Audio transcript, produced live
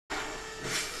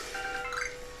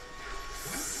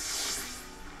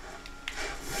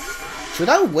Should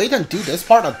I wait and do this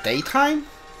part at daytime?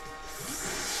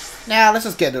 Nah, let's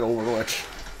just get it over with.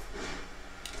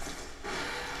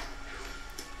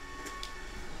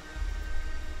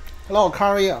 Hello,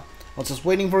 Akari. I was just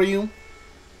waiting for you.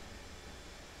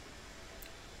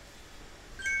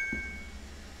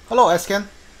 Hello, Esken.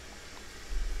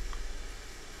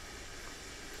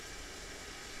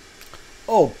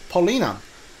 Oh, Paulina.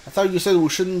 I thought you said we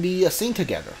shouldn't be seen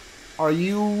together. Are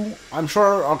you... I'm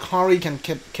sure Akari can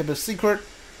keep a secret.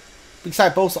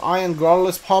 Besides, both I and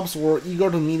Growlithe Pups were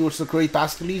eager to meet with the Great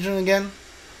Basket Legion again.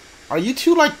 Are you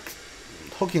two, like,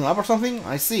 hooking up or something?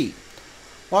 I see.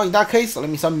 Well, in that case, let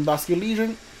me summon Basket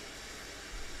Legion.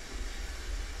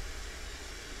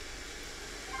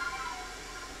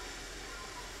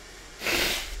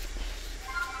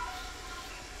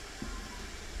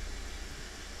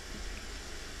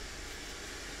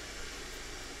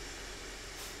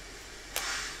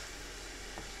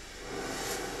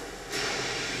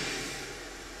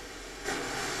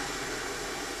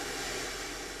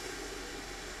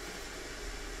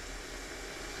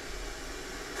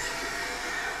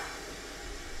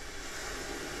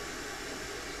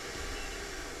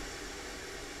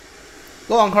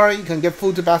 Go on, Kari, you can give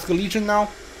food to Basket Legion now.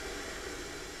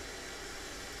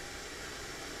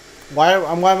 Why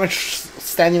am I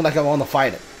standing like I want to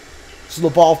fight it? It's the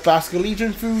ball of Basket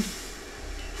Legion food.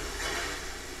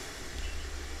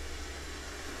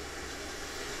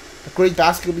 The Great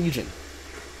Basket Legion.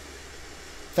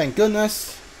 Thank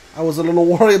goodness. I was a little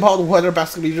worried about whether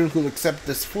Basket Legion could accept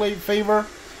this favor.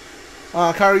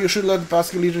 Kari, you should let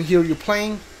Basket Legion hear you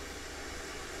playing.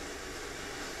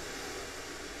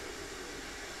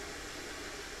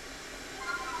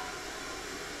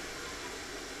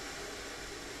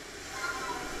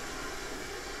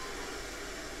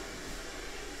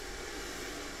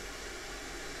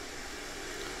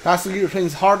 Basket Legion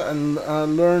trains hard and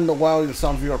learn while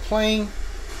yourself you are playing.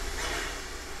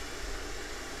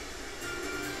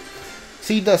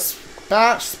 See the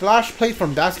splash plate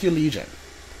from Basket Legion.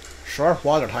 Sure,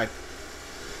 water type.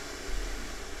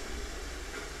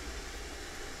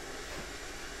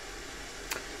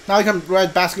 Now you can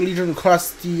ride Basket Legion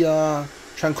across the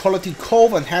Tranquility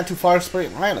Cove and head to Fire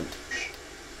Spring Island.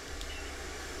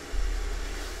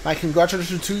 My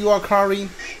congratulations to you, Akari.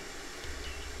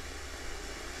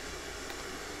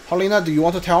 Paulina, do you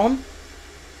want to tell him?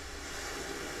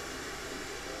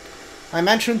 I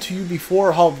mentioned to you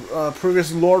before how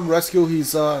previous Lord rescued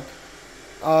his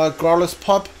Growlithe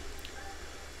pup.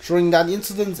 During that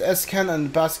incident, Esken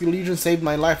and Basket Legion saved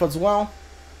my life as well.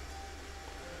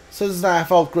 Since then, I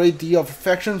felt a great deal of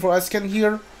affection for Esken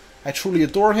here. I truly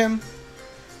adore him.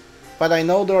 But I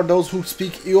know there are those who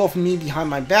speak ill of me behind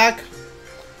my back.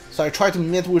 So I try to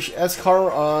meet with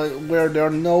Eskar where there are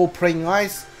no praying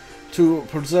eyes, to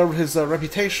preserve his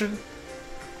reputation.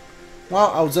 Well,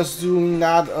 I was just doing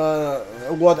that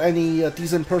what any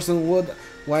decent person would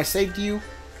when I saved you.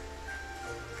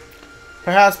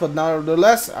 Perhaps, but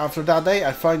nevertheless, after that day,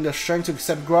 I find the strength to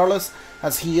accept Growlithe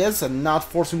as he is and not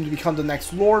force him to become the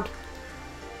next Lord.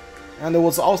 And it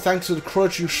was all thanks to the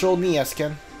courage you showed me,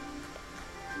 Esken.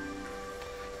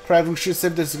 Perhaps we should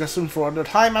save this discussion for another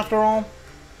time after all.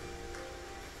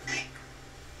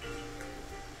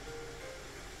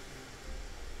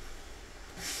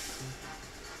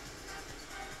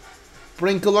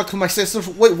 Bring good luck to my sister.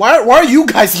 Wait, why are you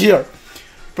guys here?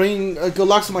 Bring good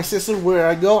luck to my sister where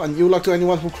I go, and ill luck to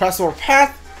anyone who crosses our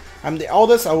path. I'm the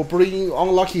eldest. I will bring you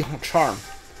unlucky charm.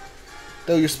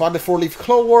 Though you spot the 4-leaf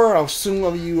clover, I'll soon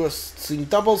of you seeing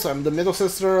doubles. I'm the middle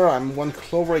sister. I'm one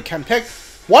clover I can't pick.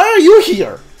 Why are you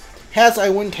here? Heads I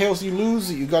win, tails you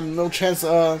lose. You got no chance.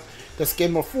 This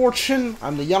game of fortune.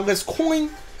 I'm the youngest coin.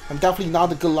 I'm definitely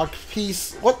not the good luck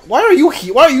piece. What? Why are you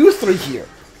here? Why are you three here?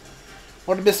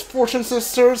 Or the misfortune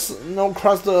sisters, no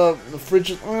cross the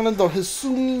frigid island of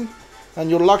Hisui,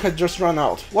 and your luck has just run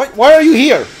out. Why are you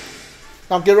here?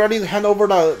 Now get ready to hand over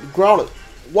the Growlithe.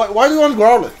 Why do you want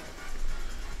Growlithe?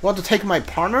 Want to take my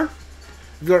partner?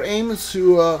 If your aim is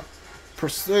to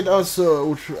persuade us,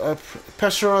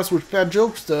 pester us with bad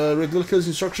jokes, the ridiculous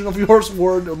instruction of yours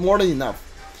were more than enough.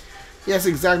 Yes,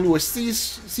 exactly what C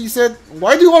said.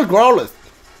 Why do you want Growlithe?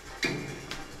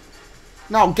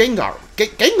 Now Gengar.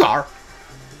 Gengar?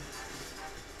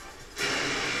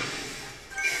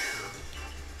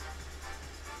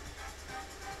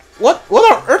 What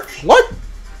on earth? What?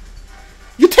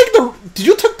 Did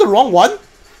you take the wrong one?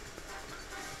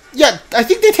 Yeah, I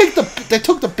think they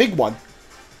took the big one.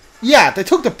 Yeah, they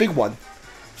took the big one.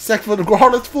 Except for the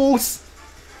Growlithe fools.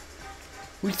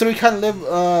 We three can't live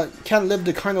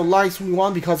the kind of lives we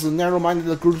want because of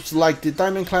narrow-minded groups like the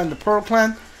Diamond Clan and the Pearl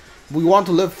Clan. We want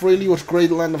to live freely with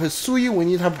great land of Hisui. We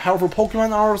need to have powerful Pokemon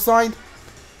on our side.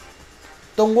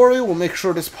 Don't worry, we'll make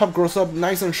sure this pup grows up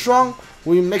nice and strong.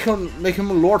 We'll make him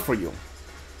a lord for you.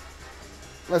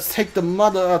 Let's take the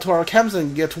mud to our camps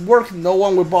and get to work. No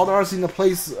one will bother us in a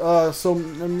place so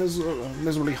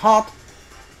miserably hot.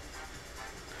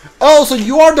 Oh, so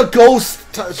you are the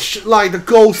ghost, like the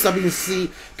ghost that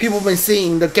people have been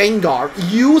seeing, the Gengar.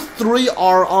 You three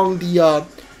are on the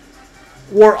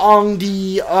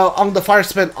on the fire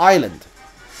spent island.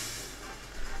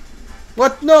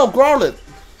 What? No, Growlithe.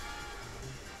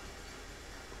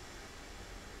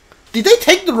 Did they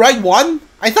take the right one?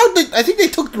 I think they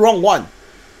took the wrong one.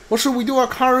 What should we do,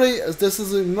 Akari? This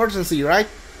is an emergency, right?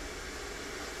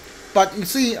 But you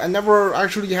see, I never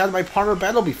actually had my partner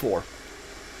battle before.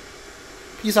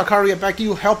 Please, Akari, I beg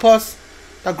you, help us.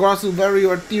 That Grass is very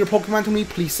dear Pokemon to me.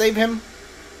 Please save him.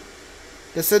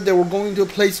 They said they were going to a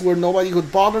place where nobody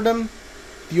could bother them.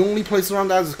 The only place around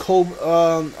that is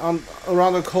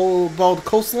around the Cobalt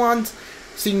coastline.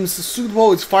 Seems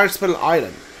suitable. It's Fire Spell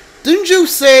Island. Didn't you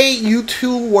say you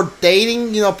two were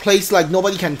dating in a place like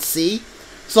nobody can see?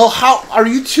 So how are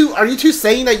you two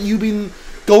saying that you've been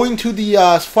going to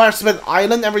the Fire Spell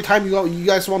Island every time you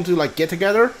guys want to like get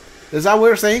together? Is that what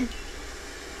you're saying?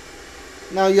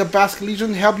 Now your Basque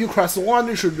Legion help you cross the water.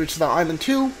 You should reach the island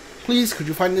too. Please, could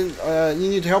you find it? You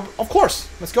need help? Of course.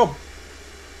 Let's go.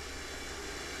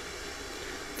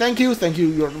 Thank you.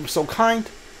 You're so kind.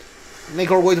 Make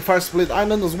our way to Fire Split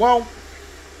Island as well.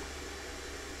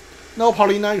 No,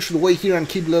 Paulina, you should wait here and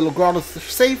keep little Growlithe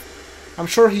safe. I'm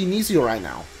sure he needs you right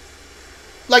now.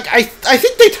 Like, I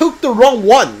think they took the wrong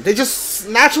one. They just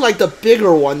snatched, like, the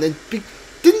bigger one.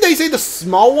 Didn't they say the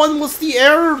small one was the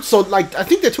error? So, like, I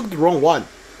think they took the wrong one.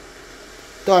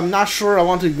 Though I'm not sure I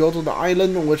want to go to the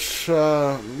island, which,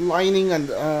 Lightning and,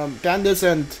 Bandits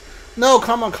and... No,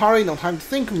 come on, Kari, no time to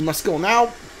think. We must go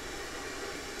now.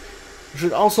 You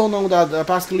should also know that the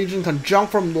Basque Legion can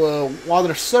jump from the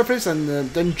water surface and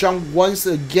then jump once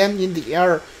again in the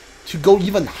air to go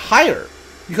even higher.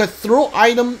 You can throw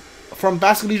item from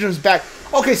Basque Legion's back.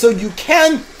 Okay, so you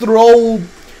can throw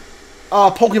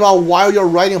Pokemon while you're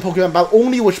riding a Pokemon, but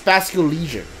only with Basque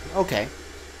Legion. Okay.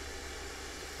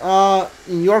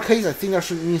 In your case, I think that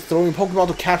should mean throwing Pokemon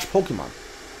to catch Pokemon.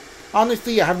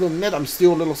 Honestly, I have to admit, I'm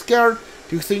still a little scared.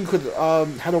 Do you think you could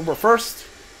head over first?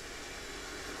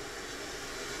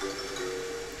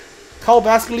 Call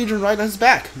Basque Legion right on his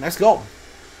back. Let's go.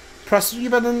 Press E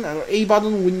button or A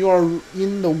button when you are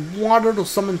in the water to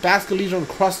summon Basque Legion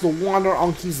across the water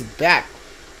on his back.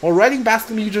 While riding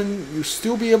Basque Legion, you'll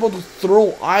still be able to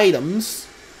throw items.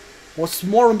 What's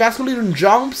more, when Basque Legion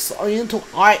jumps into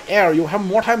air, you'll have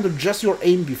more time to adjust your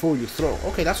aim before you throw.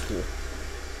 Okay, that's cool.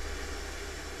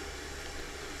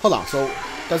 Hold on, so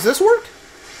does this work?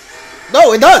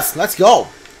 No, it does! Let's go!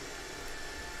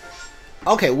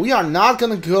 Okay, we are not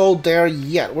gonna go there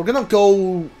yet. We're gonna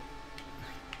go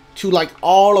to like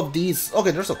all of these. Okay,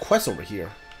 there's a quest over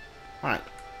here. Alright.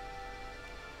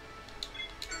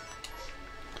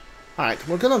 Alright,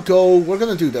 we're gonna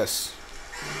do this.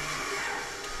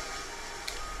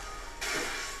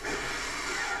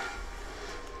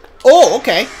 Oh,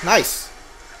 okay, nice.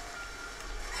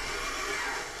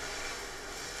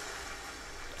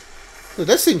 Dude,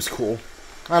 this seems cool.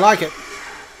 I like it.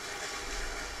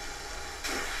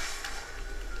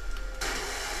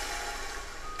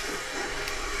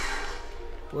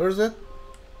 Where is it?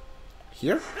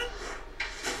 Here?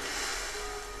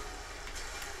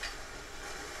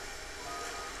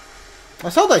 I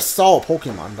thought I saw a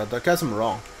Pokemon, but I guess I'm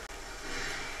wrong.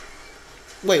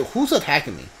 Wait, who's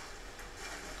attacking me?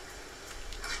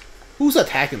 Who's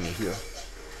attacking me here?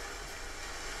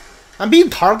 I'm being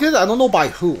targeted? I don't know by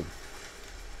who.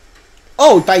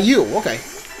 Oh, by you. Okay.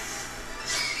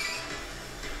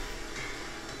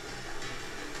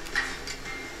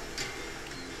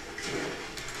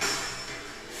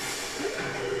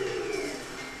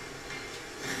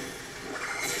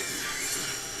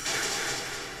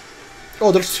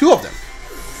 Oh, there's two of them.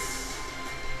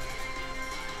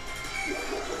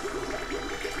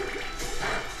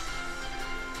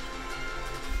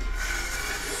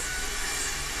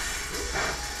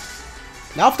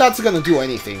 Now if that's gonna do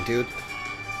anything, dude.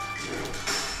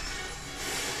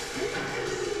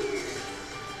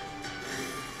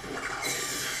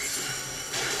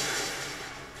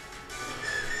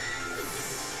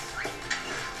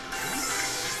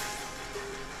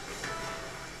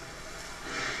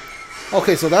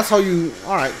 Okay, so that's how you...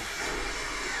 Alright.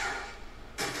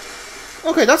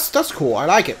 Okay, that's cool. I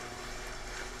like it.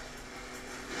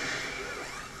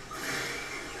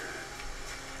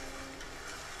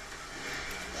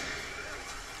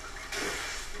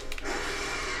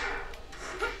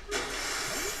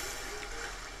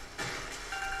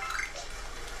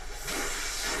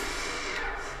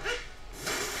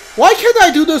 Why can't I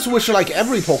do this with like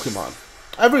every Pokemon?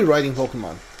 Every riding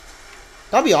Pokemon.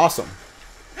 That'd be awesome.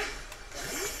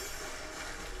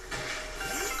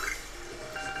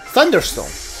 Thunderstone.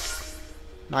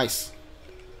 Nice.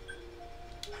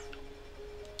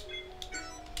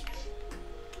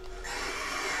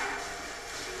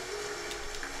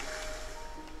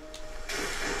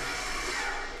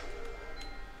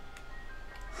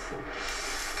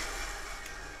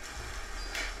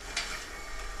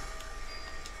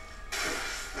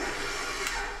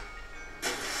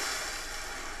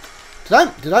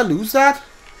 Did I lose that?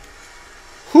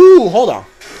 Whoo, hold on.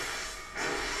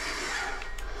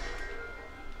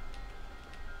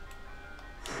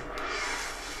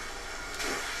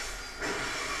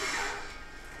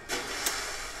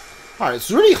 Alright,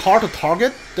 it's really hard to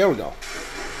target. There we go.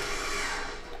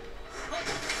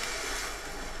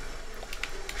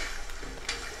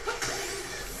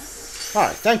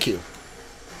 Alright, thank you.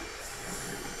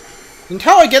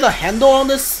 Until I get a handle on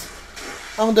this,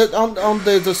 on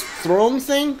the throwing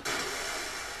thing,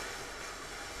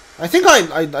 I think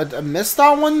I missed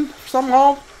that one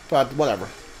somehow, but whatever.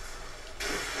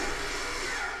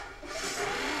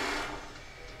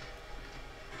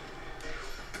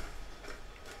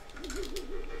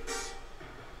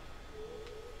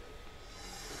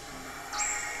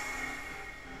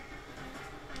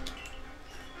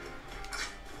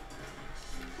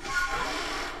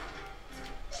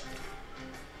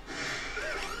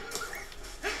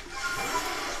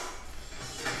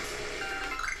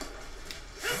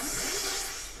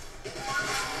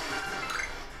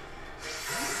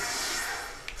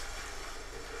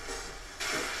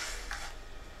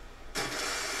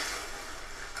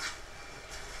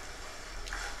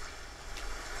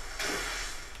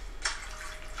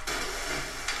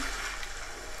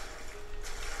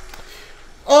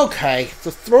 Okay,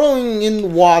 the throwing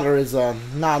in water is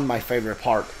not my favorite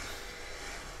part.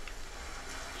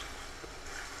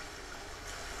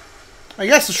 I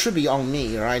guess it should be on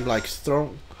me, right? Like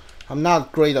throw. I'm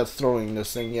not great at throwing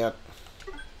this thing yet.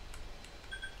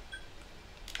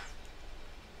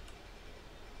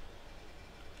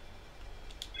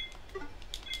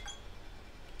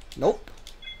 Nope.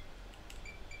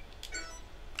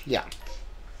 Yeah.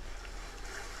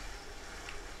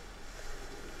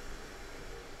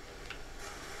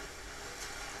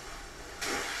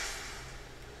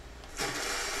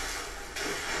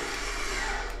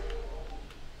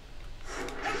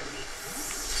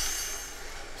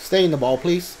 Stay in the ball,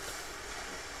 please.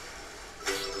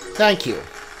 Thank you.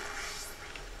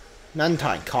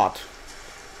 Nantine caught.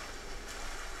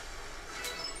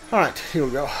 Alright, here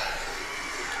we go.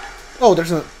 Oh,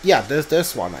 there's a... Yeah, there's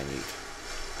this one I need.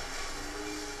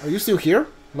 Are you still here?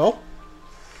 No?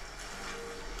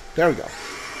 There we go.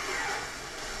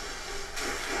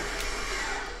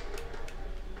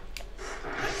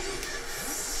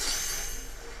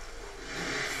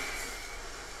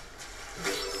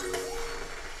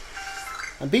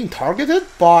 I'm being targeted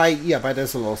by... Yeah, by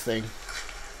this little thing.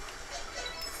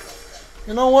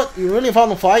 You know what? You really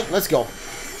found a fight? Let's go.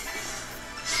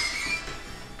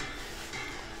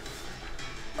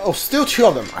 Oh, still two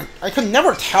of them. I can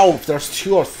never tell if there's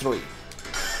two or three.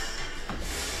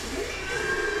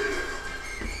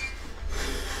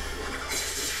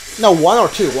 No, one or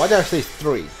two. Why did I say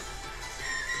three?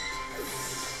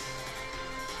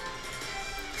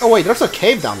 Oh wait, there's a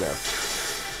cave down there.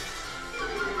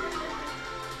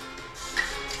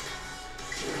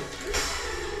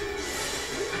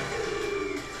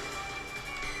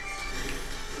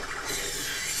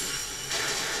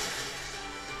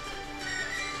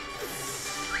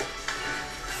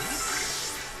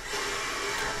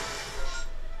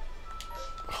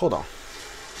 Hold on.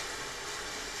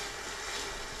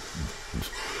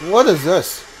 What is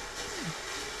this?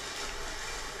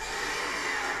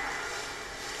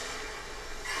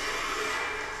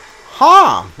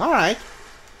 Huh, alright.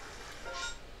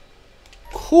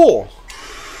 Cool.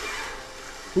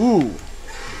 Ooh,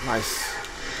 nice.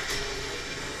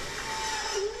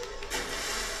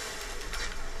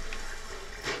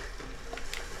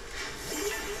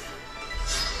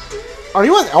 Are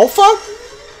you an alpha?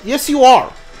 Yes, you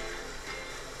are.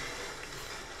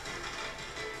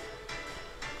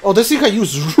 Oh, this thing can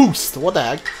use Roost. What the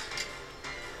heck?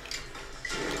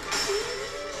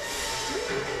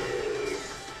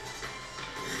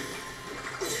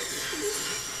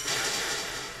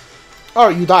 Oh,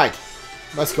 you died.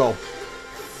 Let's go.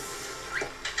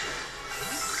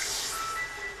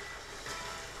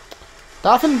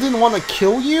 Dolphin didn't want to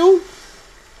kill you,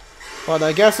 but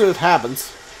I guess it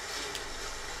happens.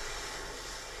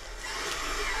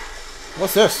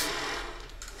 What's this?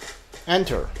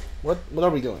 Enter. What are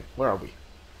we doing? Where are we?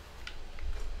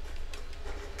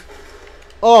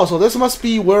 Oh, so this must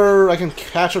be where I can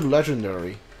catch a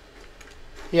legendary.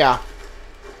 Yeah.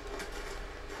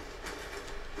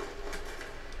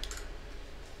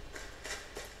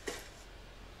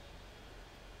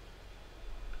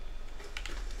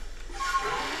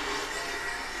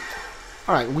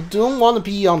 Alright, we don't want to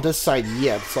be on this side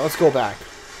yet, so let's go back.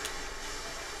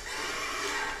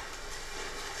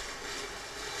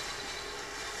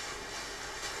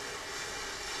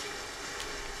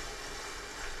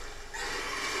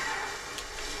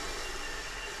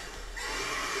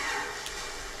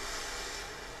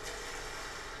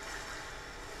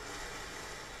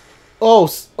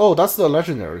 Oh, that's the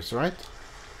legendaries, right?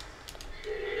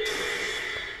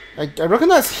 I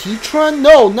recognize Heatran.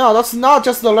 No, that's not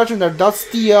just the legendary. That's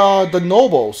the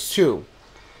nobles too.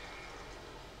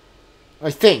 I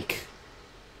think.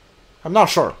 I'm not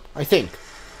sure. I think.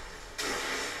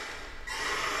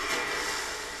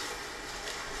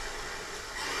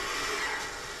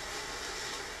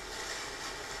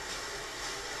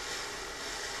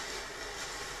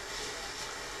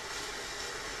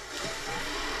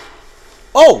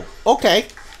 Oh, okay.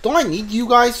 Don't I need you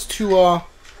guys to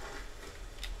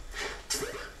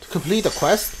complete the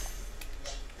quest?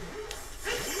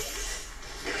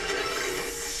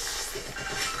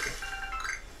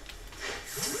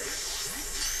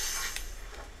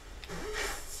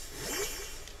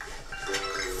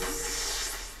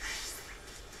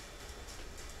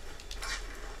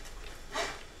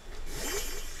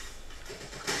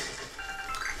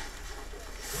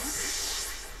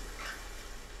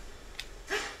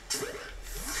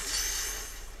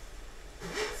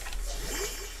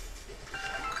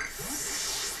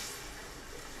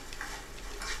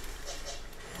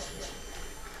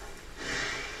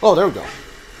 Oh, there we go.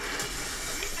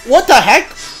 What the heck?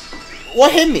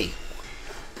 What hit me?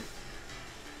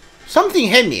 Something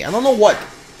hit me. I don't know what.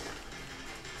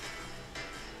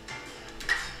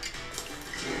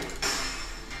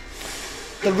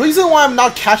 The reason why I'm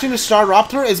not catching the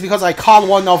Staraptor is because I caught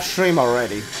one off stream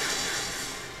already.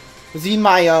 It's in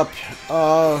my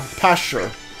pasture.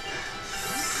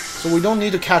 So we don't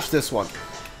need to catch this one.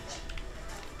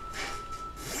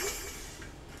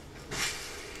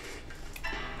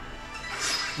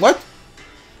 What?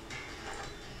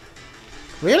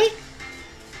 Really?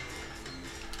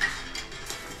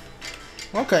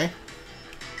 Okay.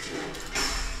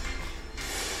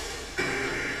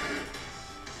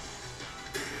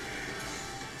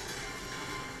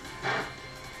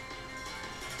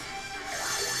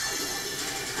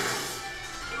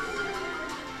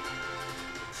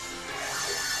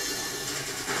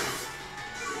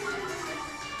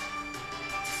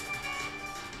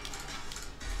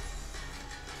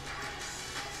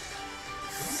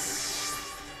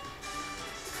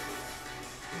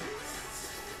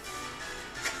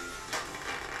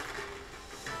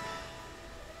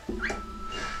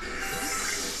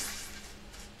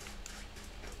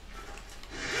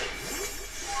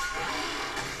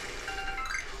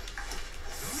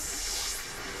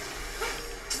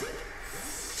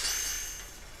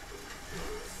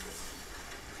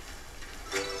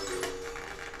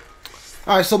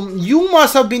 Alright, so you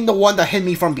must have been the one that hit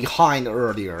me from behind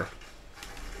earlier.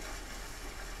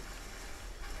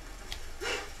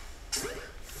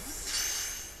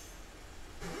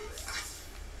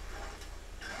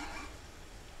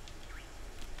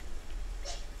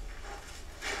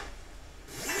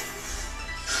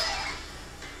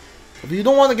 If you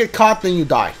don't want to get caught, then you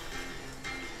die.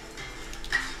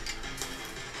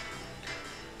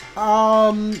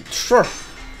 Sure.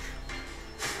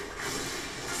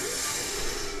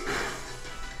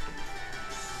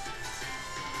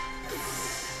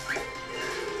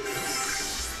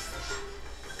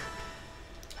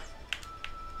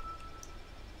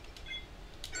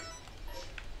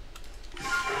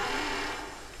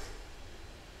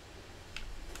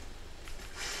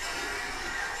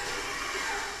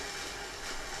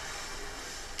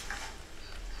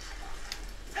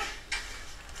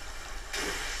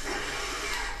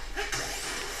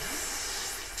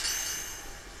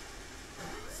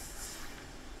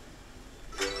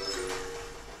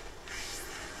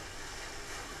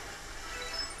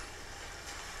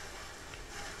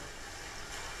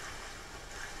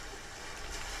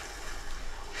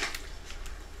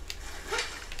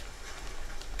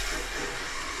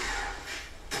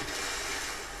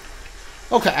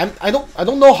 Okay, I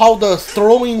don't know how the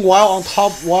throwing while on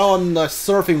top while on the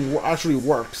surfing actually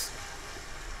works.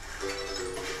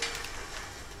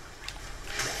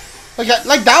 Like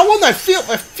that one, I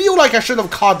feel like I should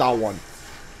have caught that one.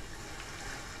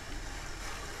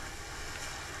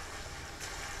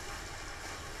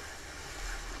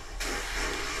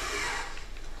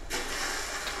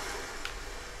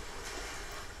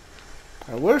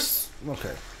 Where's...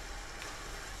 Okay.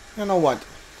 You know what?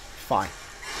 Fine.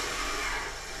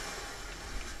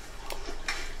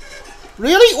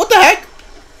 Really? What the heck?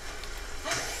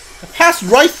 I passed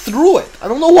right through it. I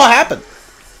don't know what happened.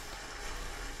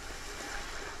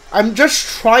 I'm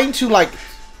just trying to, like,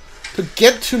 to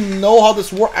get to know how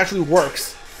this actually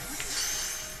works.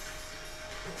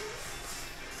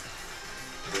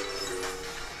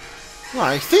 No,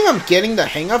 I think I'm getting the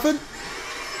hang of it.